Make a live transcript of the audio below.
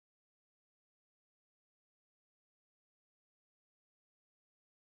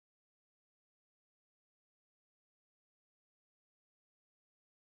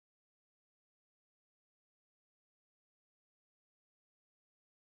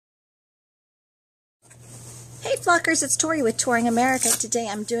Hey Flockers, it's Tori with Touring America. Today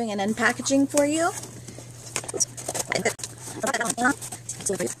I'm doing an unpackaging for you.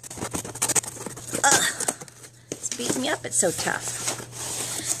 It's beating me up, it's so tough.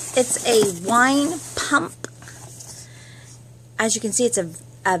 It's a wine pump. As you can see, it's a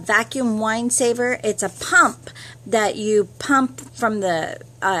vacuum wine saver. It's a pump that you pump from the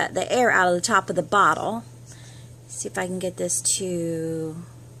air out of the top of the bottle. See if I can get this to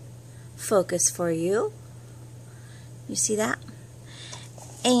focus for you. You see that?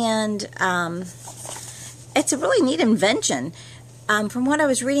 And it's a really neat invention. From what I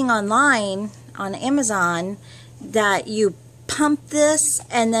was reading online on Amazon, that you pump this,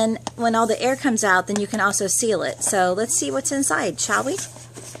 and then when all the air comes out, then you can also seal it. So let's see what's inside, shall we?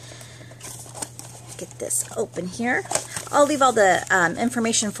 Get this open here. I'll leave all the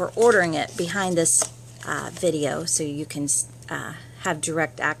information for ordering it behind this video, so you can have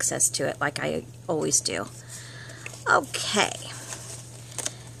direct access to it like I always do. Okay,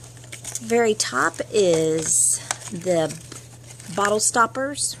 very top is the bottle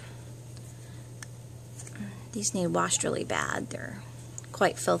stoppers. These need washed really bad. They're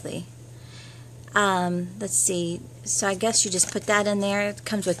quite filthy. Let's see. So I guess you just put that in there. It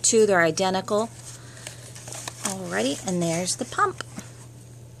comes with two. They're identical. Alrighty, and there's the pump.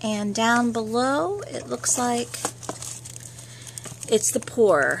 And down below, it looks like it's the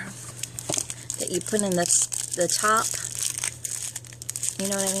pourer that you put in the top, you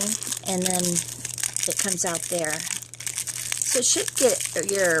know what I mean? And then it comes out there. So it should get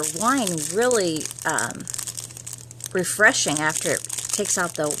your wine really refreshing after it takes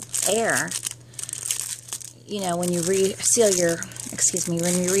out the air. You know, when you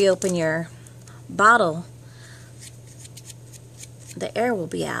when you reopen your bottle, the air will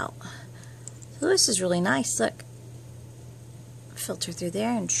be out. So this is really nice. Look, filter through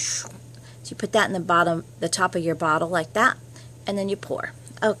there, and so you put that in the top of your bottle like that, and then you pour.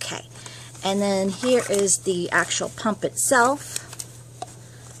 Okay, and then here is the actual pump itself.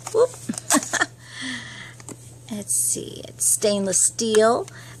 Whoop. Let's see, it's stainless steel.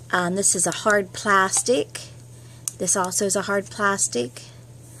 This is a hard plastic. This also is a hard plastic.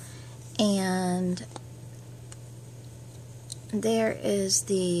 And there is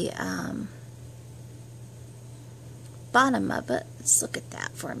the bottom of it. Let's look at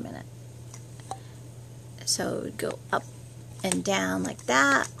that for a minute. So go up and down like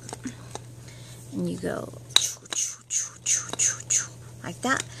that, and you go like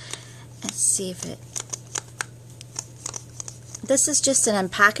that. Let's see if it. This is just an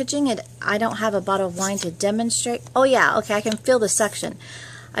unpackaging. I don't have a bottle of wine to demonstrate. Oh yeah, okay, I can feel the suction.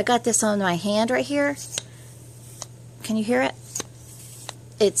 I got this on my hand right here. Can you hear it?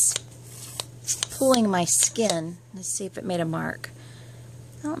 It's pulling my skin. Let's see if it made a mark.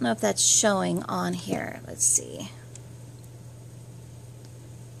 I don't know if that's showing on here. Let's see.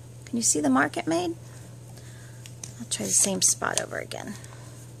 Can you see the mark it made? I'll try the same spot over again.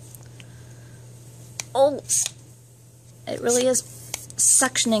 Oh, it really is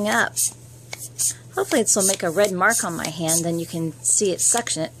suctioning up. Hopefully this will make a red mark on my hand, then you can see it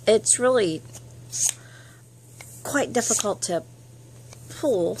suction it. It's really quite difficult to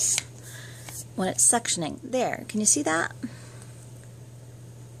pull when it's suctioning. There, can you see that?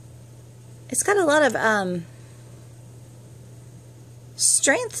 It's got a lot of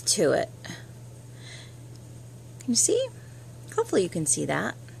strength to it. Can you see? Hopefully you can see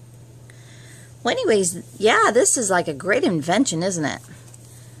that. Well, anyways, yeah, this is like a great invention, isn't it?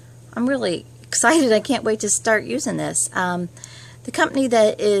 I'm really excited. I can't wait to start using this. The company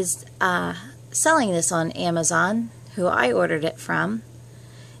that is selling this on Amazon, who I ordered it from,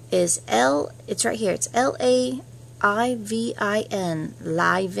 is it's right here. It's Laivin,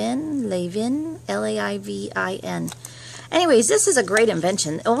 Laivin, Laivin. Anyways, this is a great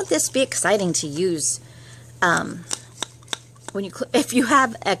invention. Won't this be exciting to use if you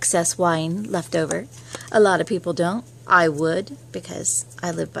have excess wine left over? A lot of people don't. I would, because I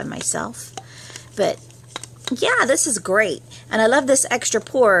live by myself. But yeah, this is great. And I love this extra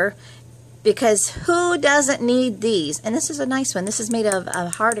pourer, because who doesn't need these? And this is a nice one. This is made of a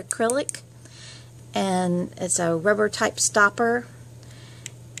hard acrylic, and it's a rubber type stopper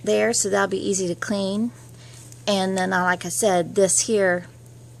there, so that'll be easy to clean. And then, like I said, this here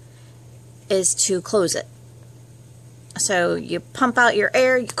is to close it. So you pump out your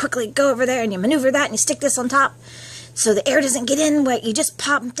air, you quickly go over there and you maneuver that, and you stick this on top so the air doesn't get in what you just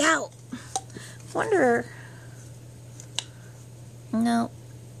pumped out. Wonder. No.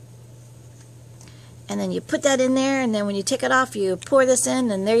 And then you put that in there, and then when you take it off, you pour this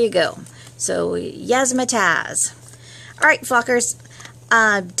in, and there you go. So, Yazmataz. Alright, Flockers,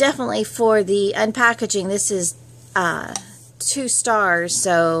 Definitely for the unpackaging, this is 2 stars,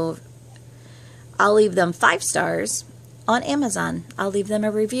 so I'll leave them 5 stars on Amazon. I'll leave them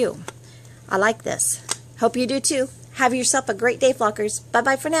a review. I like this. Hope you do too. Have yourself a great day, flockers.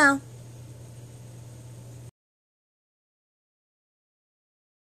 Bye-bye for now.